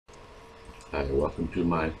Hi, welcome to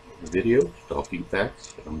my video, Stalking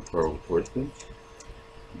Facts. I'm Carl Torstman.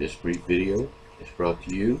 This brief video is brought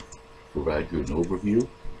to you to provide you an overview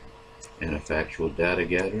and a factual data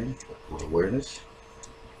gathering for awareness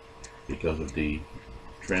because of the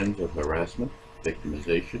trends of harassment,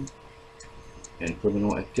 victimization, and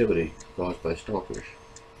criminal activity caused by stalkers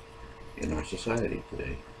in our society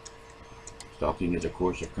today. Stalking is a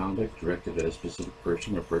course of conduct directed at a specific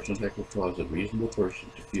person or persons that could cause a reasonable person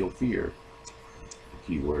to feel fear.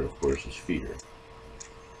 The key word, of course, is fear.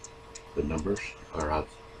 The numbers are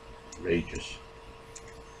outrageous.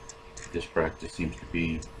 This practice seems to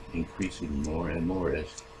be increasing more and more as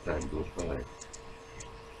time goes by.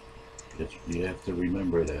 You have to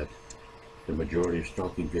remember that the majority of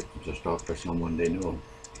stalking victims are stalked by someone they know.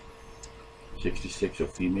 66%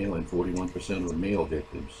 of female and 41% of male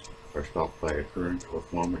victims are stalked by a current or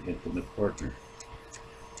former intimate partner.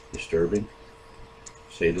 Disturbing,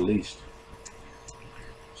 to say the least.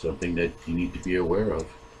 Something that you need to be aware of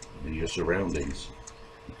in your surroundings.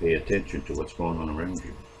 Pay attention to what's going on around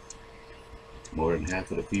you. More than half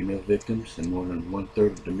of the female victims and more than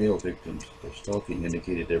 1/3 of the male victims of stalking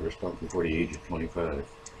indicated they were stalked before the age of 25.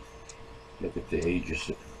 Look at the ages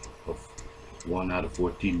of 1 out of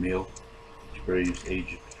 14 male experienced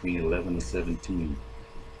ages between 11 and 17.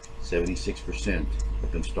 76%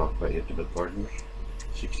 have been stalked by intimate partners.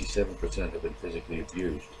 67% have been physically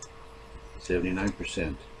abused.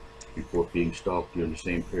 79% report being stalked during the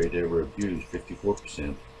same period they were abused.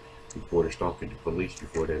 54% reported stalking to police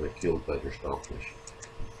before they were killed by their stalkers.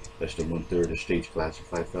 Less than 1/3 of states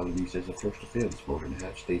classify felonies as a first offense. More than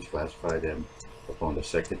half states classify them upon the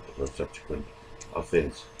second or subsequent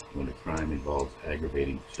offense when the crime involves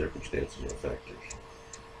aggravating circumstances or factors.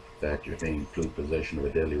 Factors may include possession of a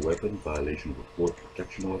deadly weapon, violation of a court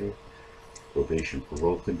protection order, probation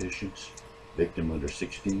parole conditions, victim under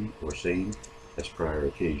 16 or sane as prior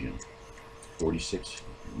occasion. 46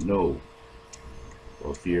 know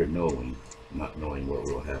or fear knowing, not knowing what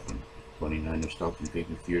will happen. 29 of stalking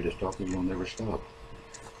victims fear that stalking will never stop.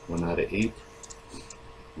 1 out of 8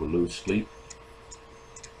 will lose sleep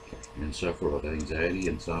and suffer of anxiety,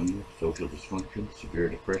 insomnia, social dysfunction, severe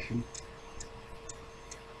depression.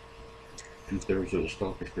 2/3 of the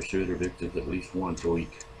stalkers pursue their victims at least once a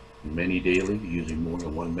week, many daily, using more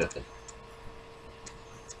than one method.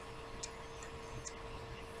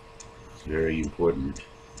 It's very important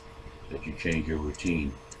that you change your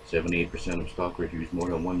routine. 78% of stalkers use more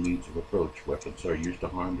than one means of approach. Weapons are used to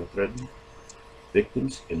harm or threaten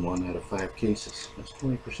victims in 1 out of 5 cases. That's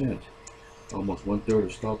 20%. Almost 1/3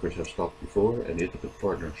 of stalkers have stalked before, and intimate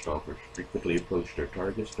partner stalkers frequently approach their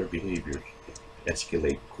targets. Their behaviors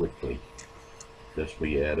escalate quickly. Thus,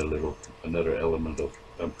 we add another element of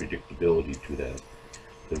unpredictability to that.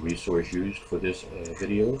 The resource used for this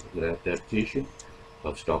video is an adaptation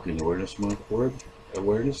of Stalking Awareness Month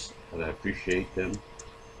awareness, and I appreciate them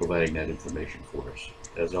providing that information for us.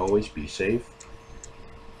 As always, be safe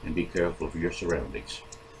and be careful of your surroundings.